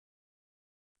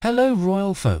Hello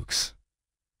royal folks.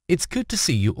 It's good to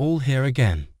see you all here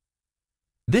again.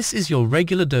 This is your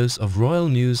regular dose of royal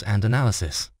news and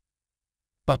analysis.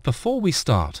 But before we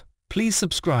start, please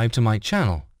subscribe to my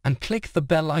channel and click the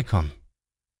bell icon.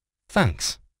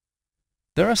 Thanks.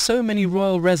 There are so many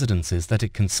royal residences that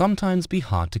it can sometimes be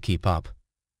hard to keep up.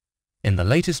 In the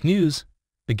latest news,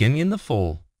 beginning in the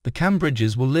fall, the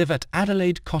Cambridges will live at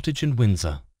Adelaide Cottage in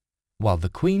Windsor, while the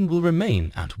Queen will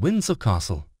remain at Windsor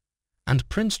Castle, and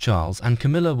Prince Charles and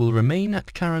Camilla will remain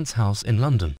at Clarence House in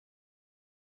London.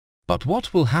 But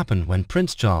what will happen when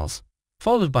Prince Charles,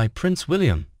 followed by Prince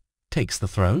William, takes the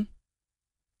throne?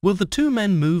 Will the two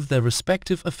men move their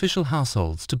respective official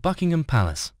households to Buckingham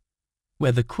Palace,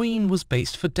 where the Queen was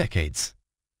based for decades?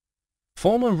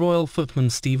 Former royal footman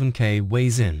Stephen Kay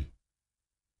weighs in.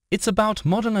 It's about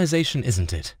modernization,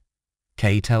 isn't it?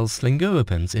 Kay tells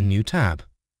Slingoopins in New Tab.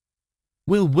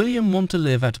 Will William want to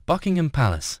live at Buckingham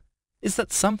Palace? Is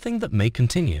that something that may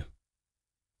continue?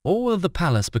 Or will the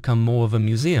palace become more of a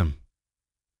museum?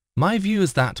 My view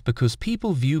is that because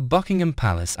people view Buckingham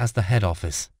Palace as the head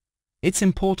office, it's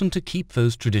important to keep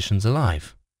those traditions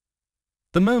alive.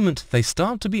 The moment they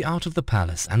start to be out of the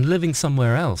palace and living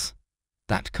somewhere else,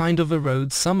 that kind of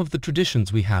erodes some of the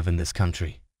traditions we have in this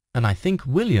country, and I think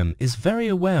William is very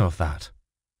aware of that.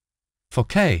 For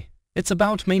Kay, it's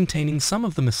about maintaining some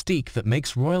of the mystique that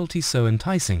makes royalty so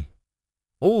enticing,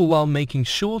 all while making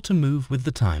sure to move with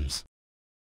the times.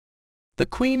 The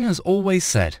Queen has always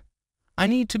said, "I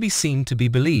need to be seen to be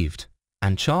believed,"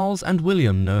 and Charles and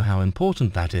William know how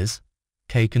important that is.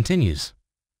 Kay continues,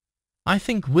 "I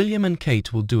think William and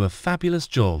Kate will do a fabulous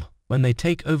job when they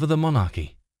take over the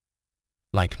monarchy."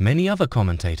 Like many other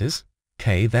commentators,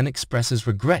 Kay then expresses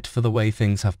regret for the way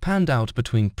things have panned out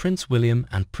between Prince William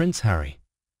and Prince Harry.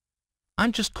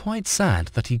 "I'm just quite sad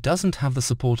that he doesn't have the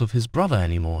support of his brother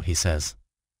anymore," he says.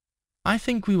 "I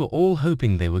think we were all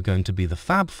hoping they were going to be the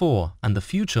Fab Four and the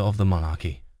future of the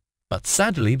monarchy, but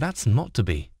sadly that's not to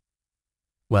be."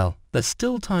 Well, there's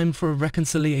still time for a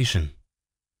reconciliation.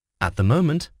 At the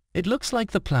moment, it looks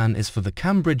like the plan is for the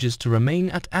Cambridges to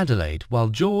remain at Adelaide while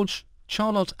George,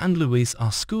 Charlotte and Louis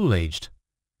are school-aged,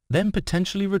 then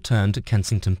potentially return to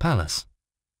Kensington Palace.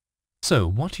 So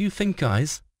what do you think,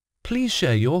 guys? Please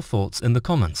share your thoughts in the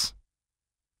comments.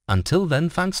 Until then,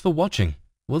 thanks for watching.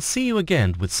 We'll see you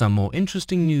again with some more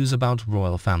interesting news about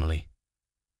royal family.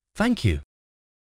 Thank you.